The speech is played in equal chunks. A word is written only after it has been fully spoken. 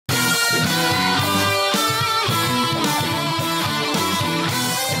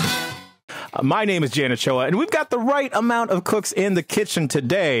My name is Jan Ochoa, and we've got the right amount of cooks in the kitchen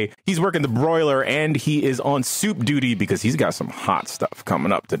today. He's working the broiler, and he is on soup duty because he's got some hot stuff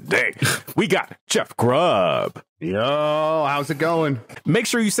coming up today. We got Jeff Grubb. Yo, how's it going? Make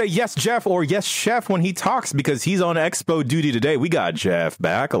sure you say yes, Jeff, or yes, chef when he talks because he's on expo duty today. We got Jeff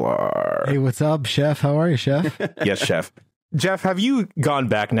Bacalar. Hey, what's up, chef? How are you, chef? Yes, chef. Jeff, have you gone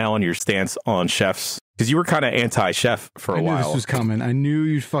back now on your stance on chefs? Because you were kind of anti-chef for a while. I knew this was coming. I knew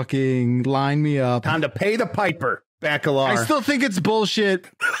you'd fucking line me up. Time to pay the piper, Bacalar. I still think it's bullshit.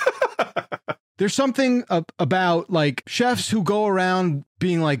 There's something about like chefs who go around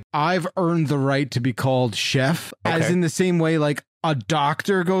being like, I've earned the right to be called chef, as in the same way like a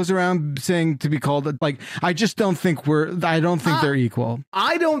doctor goes around saying to be called, like, I just don't think they're equal.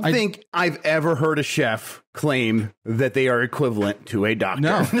 I don't think I've ever heard a chef claim that they are equivalent to a doctor.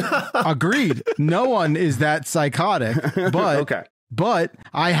 No, agreed. No one is that psychotic, but but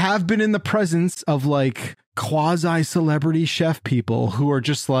I have been in the presence of like quasi-celebrity chef people who are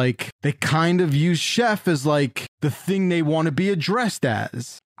just like, they kind of use chef as like the thing they want to be addressed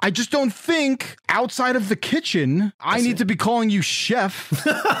as. I just don't think outside of the kitchen, I need to be calling you chef.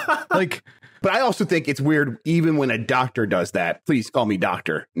 Like, but I also think it's weird even when a doctor does that. Please call me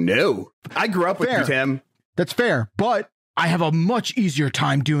doctor. No, I grew up with you, Tim. That's fair, but I have a much easier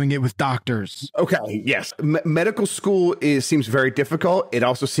time doing it with doctors. Okay, yes. Medical school seems very difficult. It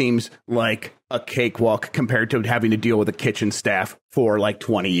also seems like a cakewalk compared to having to deal with a kitchen staff for like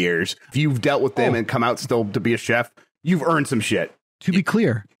 20 years. If you've dealt with them and come out still to be a chef, you've earned some shit. To be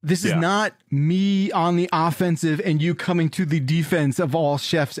clear, this is not me on the offensive and you coming to the defense of all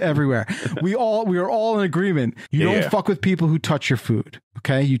chefs everywhere. We are all in agreement. You don't fuck with people who touch your food.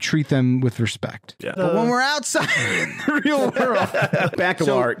 Okay, you treat them with respect. Yeah. But when we're outside in the real world,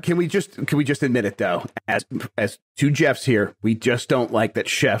 Bacalar, can we just admit it though? As two Jeffs here, we just don't like that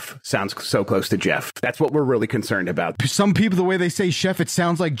chef sounds so close to Jeff. That's what we're really concerned about. Some people, the way they say chef, it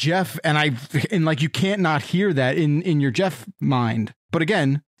sounds like Jeff, and like you can't not hear that in your Jeff mind. But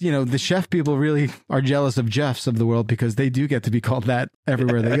again, you know, the chef people really are jealous of Jeffs of the world because they do get to be called that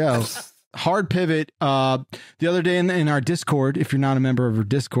everywhere they go. Hard pivot. The other day in our Discord, if you're not a member of our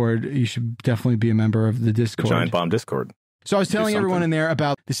Discord, you should definitely be a member of the Discord. Giant Bomb Discord. So I was telling everyone in there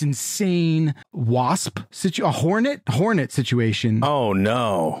about this insane hornet situation. Oh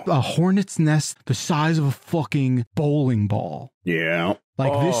no. A hornet's nest the size of a fucking bowling ball. Yeah.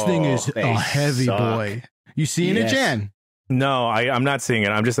 Like this thing is a heavy boy. You seeing it, Jan? No, I'm not seeing it.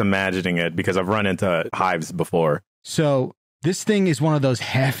 I'm just imagining it because I've run into hives before. So this thing is one of those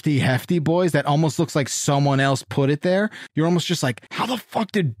hefty boys that almost looks like someone else put it there. You're almost just like, how the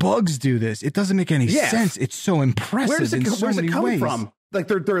fuck did bugs do this? It doesn't make any sense. It's so impressive where's it coming from? Like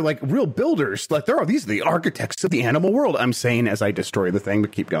they're like real builders. Like these are the architects of the animal world. I'm saying as I destroy the thing,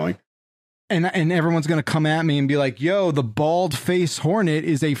 but keep going. And everyone's going to come at me and be like, yo, the bald face hornet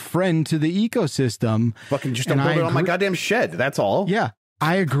is a friend to the ecosystem. Fucking just don't build it on my goddamn shed. That's all. Yeah,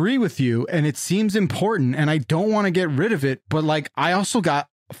 I agree with you. And it seems important and I don't want to get rid of it. But like, I also got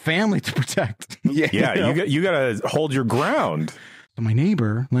a family to protect. Yeah, you got to hold your ground. So my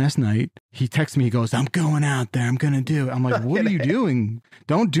neighbor last night, he texted me, he goes, I'm going out there. I'm going to do it. I'm like, what are you doing?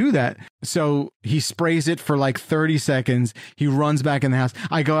 Don't do that. So he sprays it for like 30 seconds. He runs back in the house.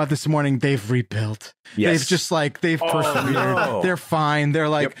 I go out this morning. They've rebuilt. Yes. They've just like, they've persevered. No. They're fine. They're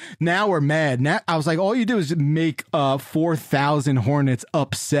like, now we're mad. Now I was like, all you do is make 4,000 hornets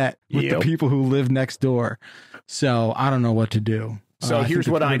upset with the people who live next door. So I don't know what to do. So here's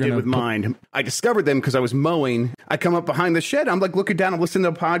what I did with mine. I discovered them because I was mowing. I come up behind the shed. I'm like looking down. I'm listening to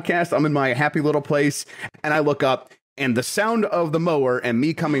a podcast. I'm in my happy little place. And I look up and the sound of the mower and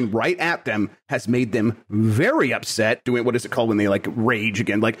me coming right at them has made them very upset. Doing, what is it called when they like rage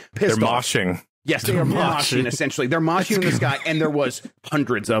again? Like pissed off. Moshing. Yes, they are moshing, essentially. They're moshing in the sky, and there was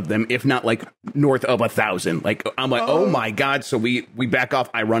hundreds of them, if not like north of 1,000. Like, I'm like, oh my God. So we back off.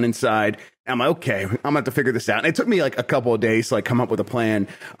 I run inside. I'm like, okay, I'm going to have to figure this out. And it took me like a couple of days to like come up with a plan.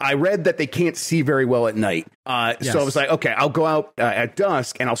 I read that they can't see very well at night. So I was like, okay, I'll go out at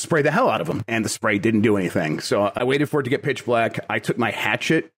dusk and I'll spray the hell out of them. And the spray didn't do anything. So I waited for it to get pitch black. I took my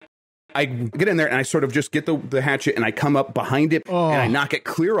hatchet. I get in there and I sort of just get the hatchet and I come up behind it and I knock it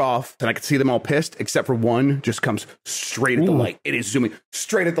clear off and I can see them all pissed except for one just comes straight at the light. It is zooming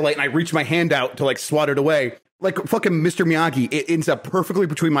straight at the light and I reach my hand out to like swat it away. Like fucking Mr. Miyagi, it ends up perfectly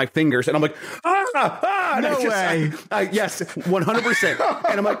between my fingers and I'm like, no way. Yes, 100%.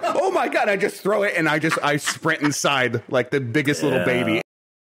 And I'm like, oh my God, I just throw it and I sprint inside like the biggest little baby.